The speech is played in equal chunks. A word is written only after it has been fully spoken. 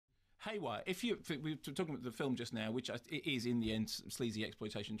Haywire. We were talking about the film just now, which it is in the end sleazy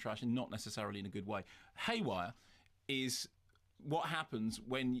exploitation trash, and not necessarily in a good way. Haywire is what happens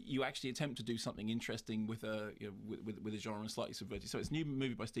when you actually attempt to do something interesting with a with a genre and slightly subverted. So it's a new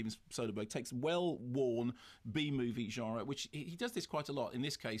movie by Steven Soderbergh, takes well-worn B-movie genre, which he does this quite a lot. In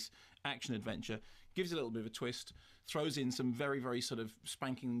this case, action-adventure, gives it a little bit of a twist, throws in some very, very sort of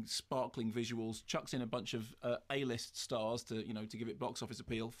spanking, sparkling visuals, chucks in a bunch of A-list stars to give it box office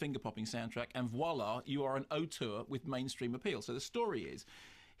appeal, finger-popping soundtrack, and voila, you are an auteur with mainstream appeal. So the story is,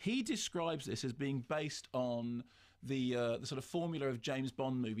 he describes this as being based on the sort of formula of James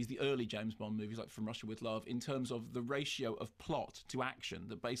Bond movies, the early James Bond movies, like From Russia with Love, in terms of the ratio of plot to action.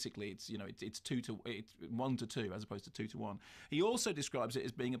 That basically it's 1 to 2 as opposed to 2 to 1. He also describes it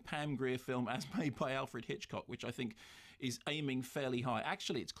as being a Pam Grier film as made by Alfred Hitchcock, which I think is aiming fairly high.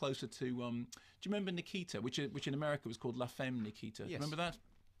 Actually, it's closer to. Do you remember Nikita, which in America was called La Femme Nikita? Yes. Remember that?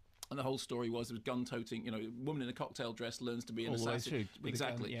 And the whole story was there was gun-toting, a woman in a cocktail dress learns to be an assassin.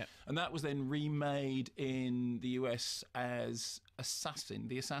 Exactly. Gun, yeah. And that was then remade in the US as Assassin,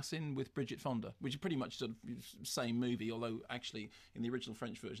 The Assassin with Bridget Fonda, which is pretty much sort of same movie, although actually in the original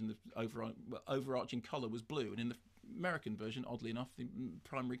French version the overarching colour was blue, and in the American version, oddly enough, the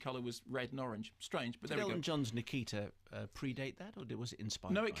primary colour was red and orange. Strange, but there we go. Did Elton John's Nikita predate that, or was it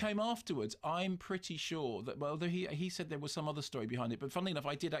inspired? No, it came afterwards. I'm pretty sure that, well, he said there was some other story behind it, but funnily enough,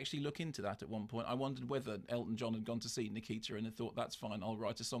 I did actually look into that at one point. I wondered whether Elton John had gone to see Nikita and had thought, that's fine, I'll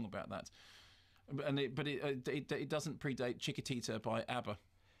write a song about that. But it doesn't predate Chiquitita by ABBA.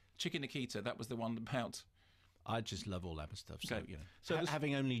 Chiquitita, that was the one about... I just love all ABBA stuff. So, okay.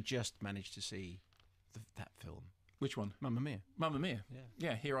 Having only just managed to see that film. Which one? Mamma Mia. Mamma Mia.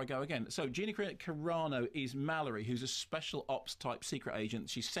 Yeah, here I go again. So Gina Carano is Mallory, who's a special ops type secret agent.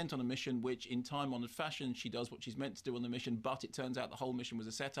 She's sent on a mission which, in time-honoured fashion, she does what she's meant to do on the mission, but it turns out the whole mission was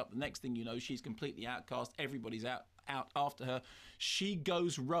a setup. The next thing you know, she's completely outcast. Everybody's out after her. She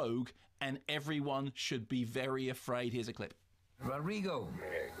goes rogue, and everyone should be very afraid. Here's a clip. Rodrigo,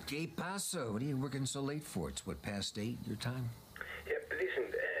 ¿qué paso? What are you working so late for? It's what, past 8, your time? Yeah, listen,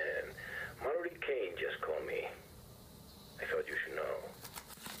 Mallory Kane just called me. I thought you should know.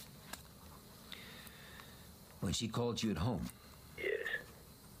 When she called you at home? Yes.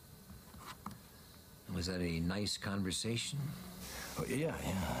 Was that a nice conversation? Oh, yeah,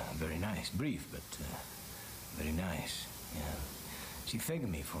 very nice. Brief, but very nice. Yeah. She thanked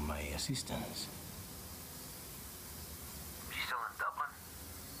me for my assistance. She's still in Dublin?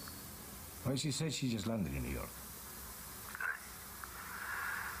 Well, she said she just landed in New York.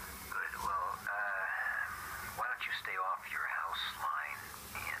 Good. Well, why don't you stay off your house line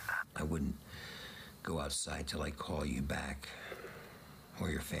and... I wouldn't go outside till I call you back. Or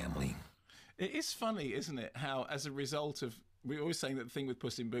your family. It is funny, isn't it, how as a result of... We're always saying that the thing with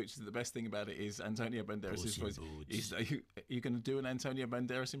Puss in Boots is that the best thing about it is Antonio Banderas' voice. Are you going to do an Antonio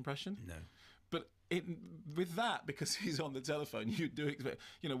Banderas impression? No. But with that, because he's on the telephone, you do expect,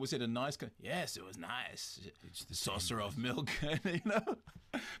 was it a nice guy? Yes, it was nice. It's the saucer of milk,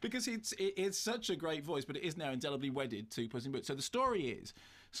 because it's such a great voice, but it is now indelibly wedded to Puss in Boots. So the story is,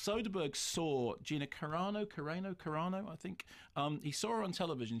 Soderbergh saw Gina Carano, I think. He saw her on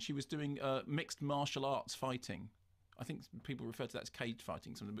television. She was doing mixed martial arts fighting. I think people refer to that as cage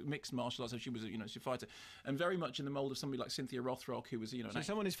fighting, something, but mixed martial arts. So she was, she's a fighter, and very much in the mould of somebody like Cynthia Rothrock, who was, So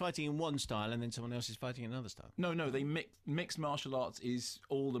someone is fighting in one style, and then someone else is fighting in another style. No, they mixed martial arts is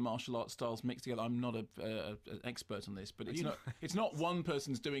all the martial arts styles mixed together. I'm not an expert on this, but it's not one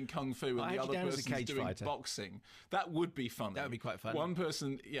person's doing kung fu and the other person's doing boxing. That would be fun. That would be quite fun. One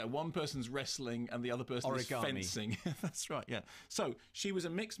person's wrestling and the other person is fencing. That's right. Yeah. So she was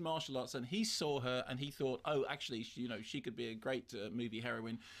a mixed martial arts, and he saw her and he thought, oh, actually, she could be a great movie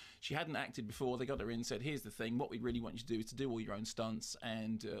heroine. She hadn't acted before. They got her in, said, here's the thing, what we really want you to do is to do all your own stunts,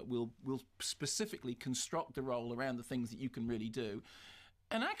 and we'll specifically construct the role around the things that you can really do.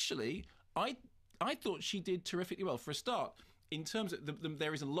 And actually, I thought she did terrifically well. For a start, in terms of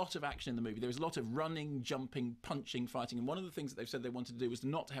there is a lot of action in the movie. There is a lot of running, jumping, punching, fighting. And one of the things that they've said they wanted to do was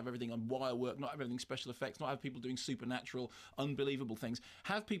not to have everything on wire work, not have everything special effects, not have people doing supernatural, unbelievable things.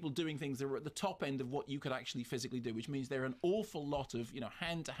 Have people doing things that are at the top end of what you could actually physically do, which means there are an awful lot of,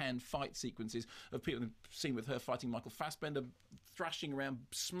 hand-to-hand fight sequences of people seen with her fighting Michael Fassbender, thrashing around,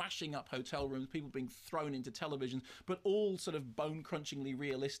 smashing up hotel rooms, people being thrown into televisions, but all sort of bone-crunchingly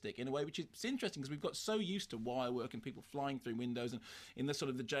realistic in a way which is interesting because we've got so used to wire work and people flying through windows and in the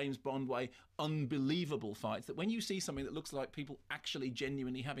sort of the James Bond way, unbelievable fights, that when you see something that looks like people actually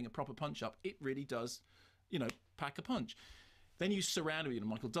genuinely having a proper punch-up, it really does, pack a punch. Then you surround it with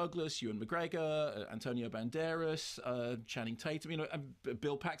Michael Douglas, Ewan McGregor, Antonio Banderas, Channing Tatum,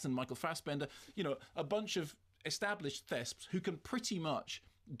 Bill Paxton, Michael Fassbender, a bunch of established thesps who can pretty much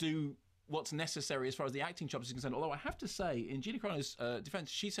do what's necessary as far as the acting chops is concerned. Although I have to say, in Gina Carano's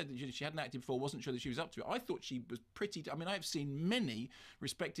defence, she said that she hadn't acted before, wasn't sure that she was up to it. I thought she was pretty... I mean, I've seen many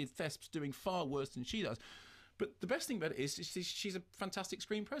respected thesps doing far worse than she does. But the best thing about it is she's a fantastic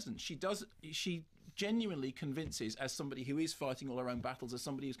screen presence. She genuinely convinces, as somebody who is fighting all her own battles, as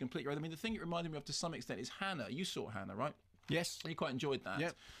somebody who's completely... I mean, the thing it reminded me of to some extent is Hannah. You saw Hannah, right? Yes. You quite enjoyed that.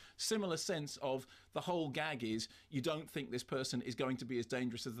 Yep. Similar sense of the whole gag is you don't think this person is going to be as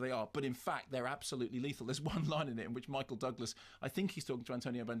dangerous as they are, but in fact they're absolutely lethal. There's one line in it in which Michael Douglas, I think he's talking to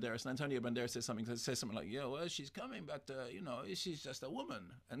Antonio Banderas, and Antonio Banderas says something like, yeah, well, she's coming, but she's just a woman.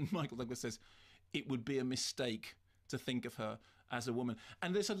 And Michael Douglas says, it would be a mistake to think of her as a woman.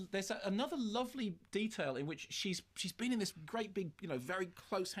 And there's another lovely detail in which she's been in this great big, very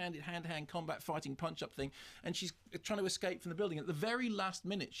close-handed, hand-to-hand combat fighting punch-up thing, and she's trying to escape from the building. At the very last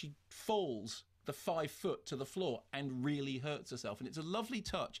minute, she falls the 5 foot to the floor and really hurts herself. And it's a lovely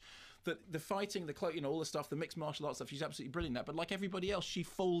touch that the fighting, all the stuff, the mixed martial arts stuff, she's absolutely brilliant at. But like everybody else, she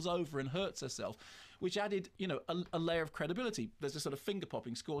falls over and hurts herself, which added, a layer of credibility. There's a sort of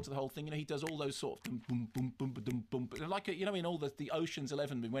finger-popping score to the whole thing. He does all those sort of boom, boom, boom, boom, boom, boom. Like, in all the Ocean's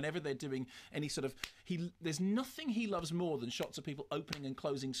 11, whenever they're doing any sort of... there's nothing he loves more than shots of people opening and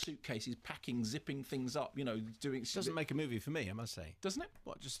closing suitcases, packing, zipping things up, doing... It doesn't make a movie for me, I must say. Doesn't it?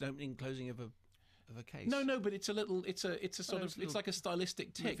 What, just an opening and closing of a case? No, but it's it's like a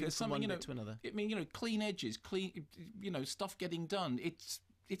stylistic tick. There's something, to another. I mean, clean edges, clean, stuff getting done.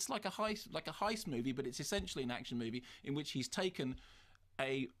 It's like a heist movie, but it's essentially an action movie in which he's taken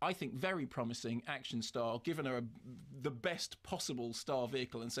a, I think, very promising action star, given her the best possible star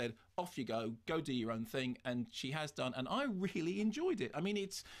vehicle, and said, "Off you go do your own thing," and she has done, and I really enjoyed it. I mean,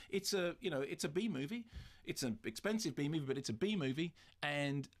 it's a B movie. It's an expensive B movie, but it's a B movie,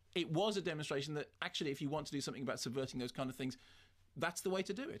 and it was a demonstration that actually, if you want to do something about subverting those kind of things, that's the way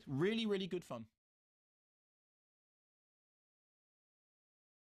to do it. Really, really good fun.